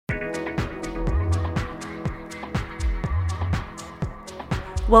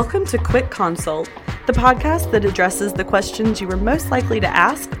Welcome to Quick Consult, the podcast that addresses the questions you are most likely to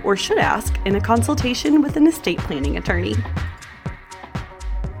ask or should ask in a consultation with an estate planning attorney.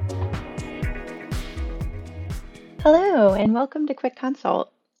 Hello, and welcome to Quick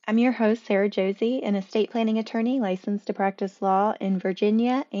Consult. I'm your host, Sara, Josey, an estate planning attorney licensed to practice law in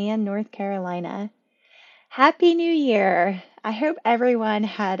Virginia and North Carolina. Happy New Year! I hope everyone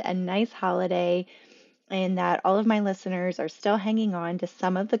had a nice holiday and that all of my listeners are still hanging on to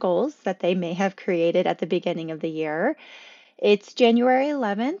some of the goals that they may have created at the beginning of the year. It's January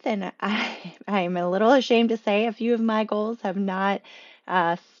 11th, and I'm a little ashamed to say a few of my goals have not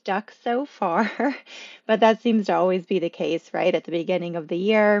stuck so far, but that seems to always be the case, right? At the beginning of the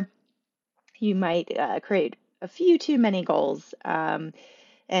year, you might create a few too many goals, and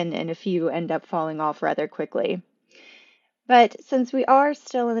a few end up falling off rather quickly. But since we are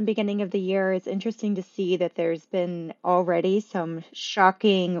still in the beginning of the year, it's interesting to see that there's been already some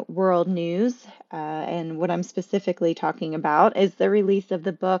shocking world news. And what I'm specifically talking about is the release of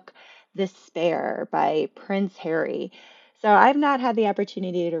the book Despair by Prince Harry. So I've not had the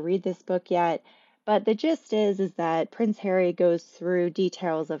opportunity to read this book yet, but the gist is that Prince Harry goes through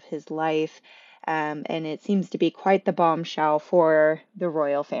details of his life, and it seems to be quite the bombshell for the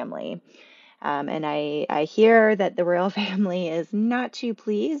royal family. And I hear that the royal family is not too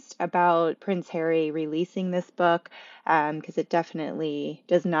pleased about Prince Harry releasing this book because it definitely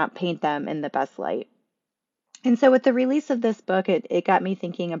does not paint them in the best light. And so with the release of this book, it got me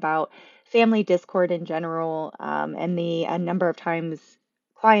thinking about family discord in general, and the a number of times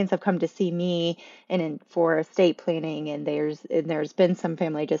clients have come to see me for estate planning, and there's been some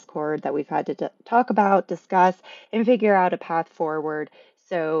family discord that we've had to talk about, discuss, and figure out a path forward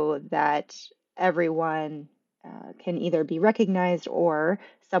so that everyone can either be recognized or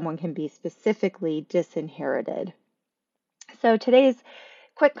someone can be specifically disinherited. So today's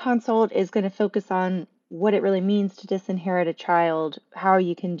quick consult is going to focus on what it really means to disinherit a child, how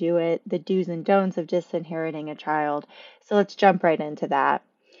you can do it, the do's and don'ts of disinheriting a child. So let's jump right into that.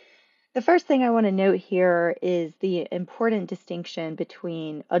 The first thing I want to note here is the important distinction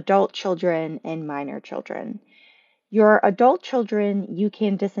between adult children and minor children. Your adult children, you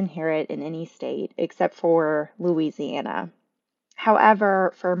can disinherit in any state except for Louisiana.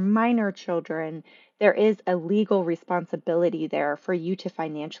 However, for minor children, there is a legal responsibility there for you to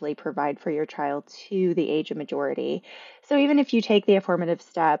financially provide for your child to the age of majority. So even if you take the affirmative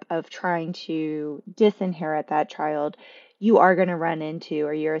step of trying to disinherit that child, you are going to run into,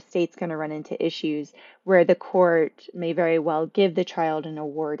 or your estate's going to run into issues where the court may very well give the child an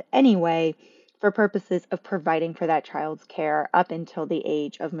award anyway for purposes of providing for that child's care up until the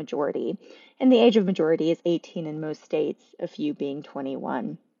age of majority. And the age of majority is 18 in most states, a few being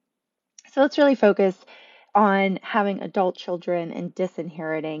 21. So let's really focus on having adult children and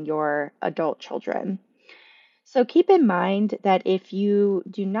disinheriting your adult children. So keep in mind that if you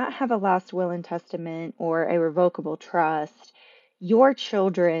do not have a last will and testament or a revocable trust, your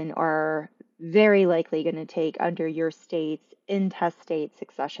children are very likely going to take under your state's intestate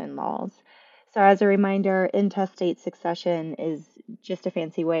succession laws. So as a reminder, intestate succession is just a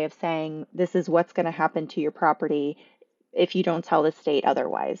fancy way of saying this is what's going to happen to your property if you don't tell the state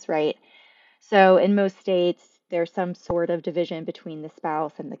otherwise, right? So in most states, there's some sort of division between the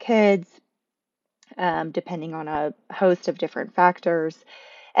spouse and the kids, depending on a host of different factors.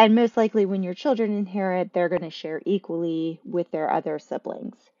 And most likely when your children inherit, they're going to share equally with their other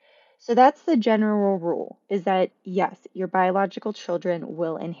siblings. So that's the general rule, is that yes, your biological children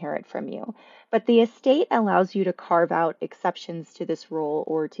will inherit from you, but the estate allows you to carve out exceptions to this rule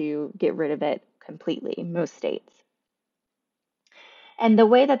or to get rid of it completely, most states. And the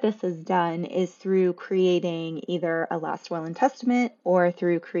way that this is done is through creating either a last will and testament or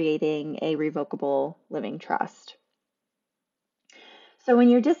through creating a revocable living trust. So when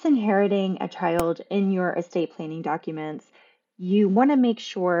you're disinheriting a child in your estate planning documents, you want to make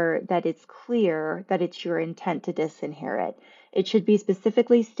sure that it's clear that it's your intent to disinherit. It should be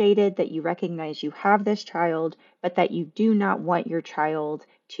specifically stated that you recognize you have this child, but that you do not want your child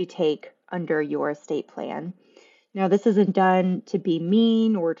to take under your estate plan. Now, this isn't done to be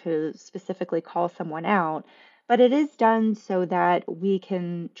mean or to specifically call someone out, but it is done so that we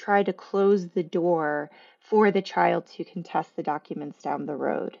can try to close the door for the child to contest the documents down the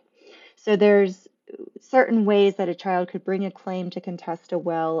road. So there's certain ways that a child could bring a claim to contest a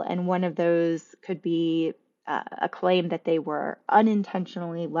will, and one of those could be a claim that they were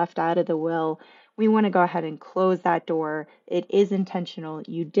unintentionally left out of the will. We want to go ahead and close that door. It is intentional.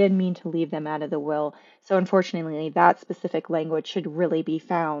 You did mean to leave them out of the will. So unfortunately, that specific language should really be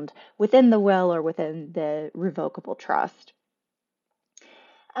found within the will or within the revocable trust.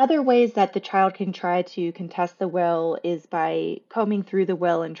 Other ways that the child can try to contest the will is by combing through the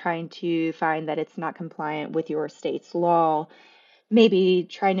will and trying to find that it's not compliant with your state's law. Maybe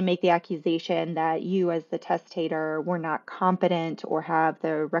trying to make the accusation that you, as the testator, were not competent or have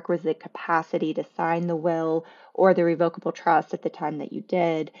the requisite capacity to sign the will or the revocable trust at the time that you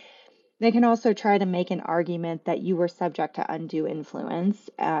did. They can also try to make an argument that you were subject to undue influence.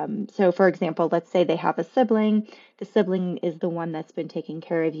 So, for example, let's say they have a sibling. The sibling is the one that's been taking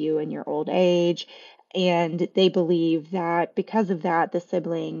care of you in your old age, and they believe that because of that, the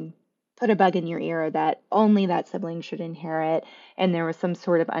sibling put a bug in your ear that only that sibling should inherit, and there was some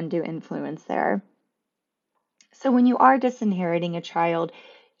sort of undue influence there. So, when you are disinheriting a child,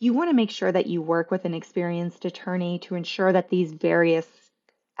 you want to make sure that you work with an experienced attorney to ensure that these various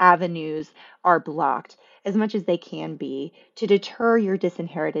avenues are blocked as much as they can be to deter your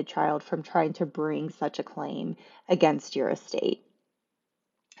disinherited child from trying to bring such a claim against your estate.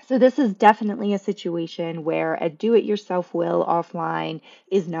 So, this is definitely a situation where a do it yourself will offline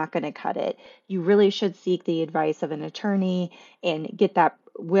is not going to cut it. You really should seek the advice of an attorney and get that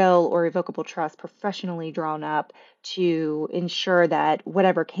will or revocable trust professionally drawn up to ensure that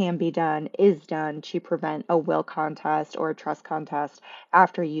whatever can be done is done to prevent a will contest or a trust contest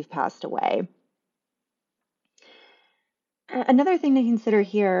after you've passed away. Another thing to consider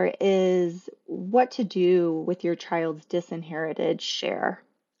here is what to do with your child's disinherited share.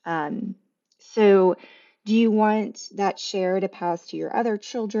 Um, so, do you want that share to pass to your other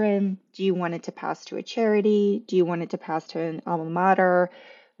children? Do you want it to pass to a charity? Do you want it to pass to an alma mater?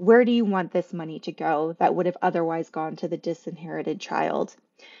 Where do you want this money to go that would have otherwise gone to the disinherited child?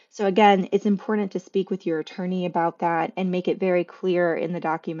 So, again, it's important to speak with your attorney about that and make it very clear in the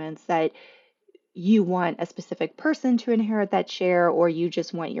documents that you want a specific person to inherit that share, or you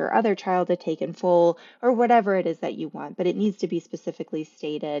just want your other child to take in full, or whatever it is that you want, but it needs to be specifically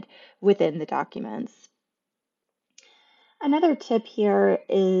stated within the documents. Another tip here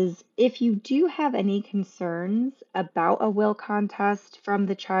is if you do have any concerns about a will contest from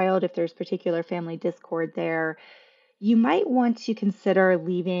the child, if there's particular family discord there, you might want to consider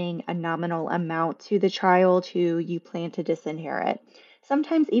leaving a nominal amount to the child who you plan to disinherit.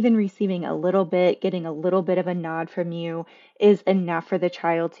 Sometimes even receiving a little bit, getting a little bit of a nod from you is enough for the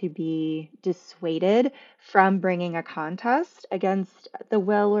child to be dissuaded from bringing a contest against the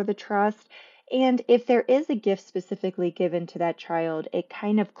will or the trust. And if there is a gift specifically given to that child, it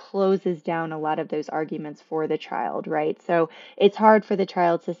kind of closes down a lot of those arguments for the child, right? So it's hard for the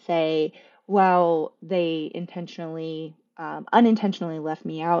child to say, well, they unintentionally left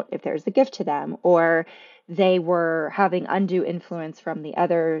me out if there's a gift to them, or they were having undue influence from the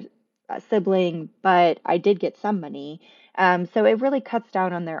other sibling, but I did get some money. So it really cuts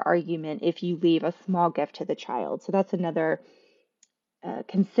down on their argument if you leave a small gift to the child. So that's another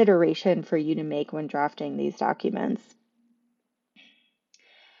consideration for you to make when drafting these documents.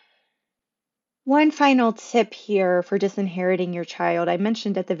 One final tip here for disinheriting your child. I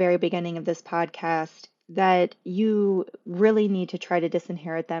mentioned at the very beginning of this podcast that you really need to try to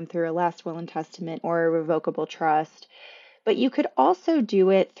disinherit them through a last will and testament or a revocable trust. But you could also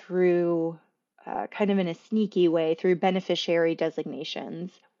do it through kind of in a sneaky way through beneficiary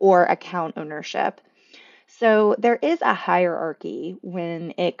designations or account ownership. So there is a hierarchy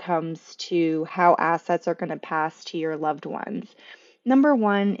when it comes to how assets are going to pass to your loved ones. Number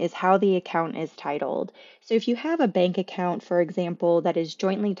one is how the account is titled. So if you have a bank account, for example, that is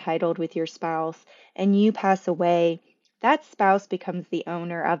jointly titled with your spouse and you pass away, that spouse becomes the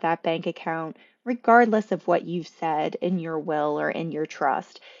owner of that bank account, regardless of what you've said in your will or in your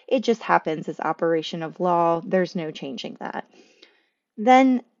trust. It just happens as operation of law. There's no changing that.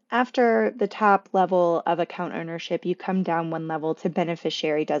 Then, after the top level of account ownership, you come down one level to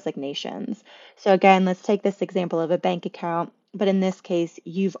beneficiary designations. So, again, let's take this example of a bank account, but in this case,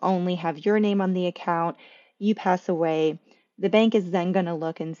 you've only have your name on the account, you pass away. The bank is then going to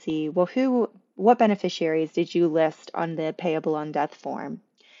look and see, well, what beneficiaries did you list on the payable on death form?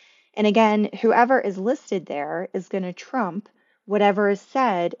 And again, whoever is listed there is going to trump whatever is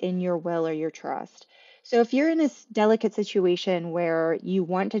said in your will or your trust. So if you're in this delicate situation where you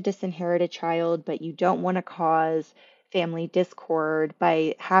want to disinherit a child, but you don't want to cause family discord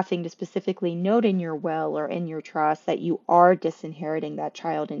by having to specifically note in your will or in your trust that you are disinheriting that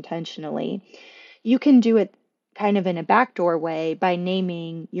child intentionally, you can do it kind of in a backdoor way by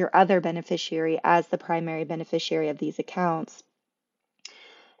naming your other beneficiary as the primary beneficiary of these accounts.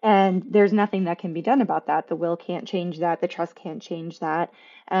 And there's nothing that can be done about that. The will can't change that. The trust can't change that.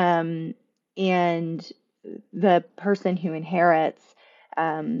 And the person who inherits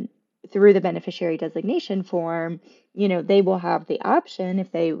through the beneficiary designation form, they will have the option,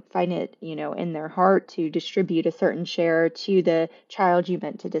 if they find it, in their heart, to distribute a certain share to the child you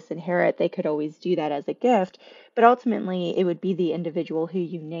meant to disinherit. They could always do that as a gift, but ultimately it would be the individual who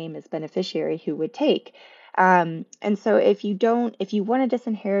you name as beneficiary who would take. And so if you want to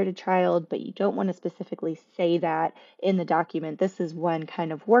disinherit a child, but you don't want to specifically say that in the document, this is one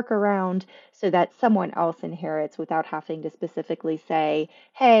kind of workaround so that someone else inherits without having to specifically say,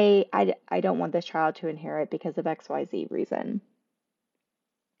 hey, I don't want this child to inherit because of XYZ reason.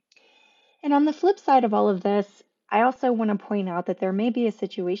 And on the flip side of all of this, I also want to point out that there may be a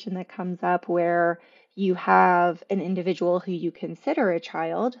situation that comes up where you have an individual who you consider a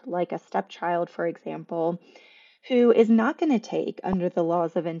child, like a stepchild, for example, who is not going to take under the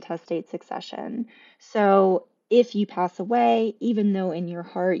laws of intestate succession. So if you pass away, even though in your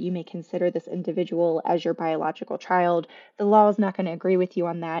heart you may consider this individual as your biological child, the law is not going to agree with you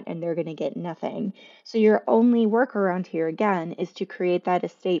on that and they're going to get nothing. So your only workaround here, again, is to create that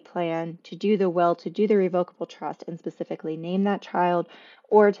estate plan, to do the will, to do the revocable trust, and specifically name that child,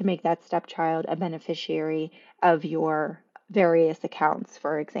 or to make that stepchild a beneficiary of your various accounts,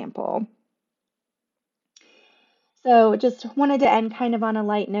 for example. So just wanted to end kind of on a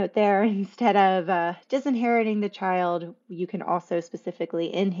light note there. Instead of disinheriting the child, you can also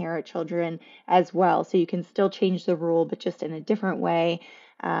specifically inherit children as well. So you can still change the rule, but just in a different way.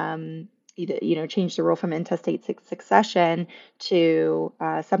 Change the rule from intestate succession to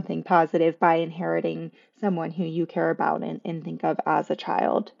something positive by inheriting someone who you care about and think of as a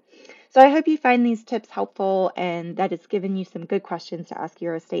child. So I hope you find these tips helpful and that it's given you some good questions to ask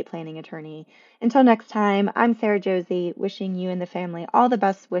your estate planning attorney. Until next time, I'm Sara Josey, wishing you and the family all the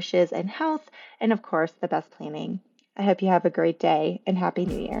best wishes and health, and of course, the best planning. I hope you have a great day and Happy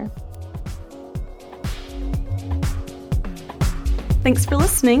New Year. Thanks for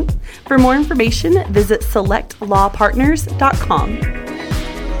listening. For more information, visit selectlawpartners.com.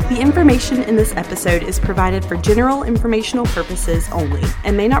 The information in this episode is provided for general informational purposes only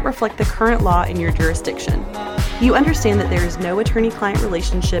and may not reflect the current law in your jurisdiction. You understand that there is no attorney-client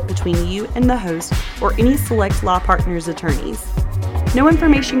relationship between you and the host or any Select Law Partners attorneys. No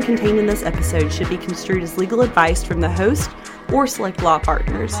information contained in this episode should be construed as legal advice from the host or Select Law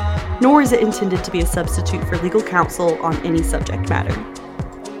Partners, nor is it intended to be a substitute for legal counsel on any subject matter.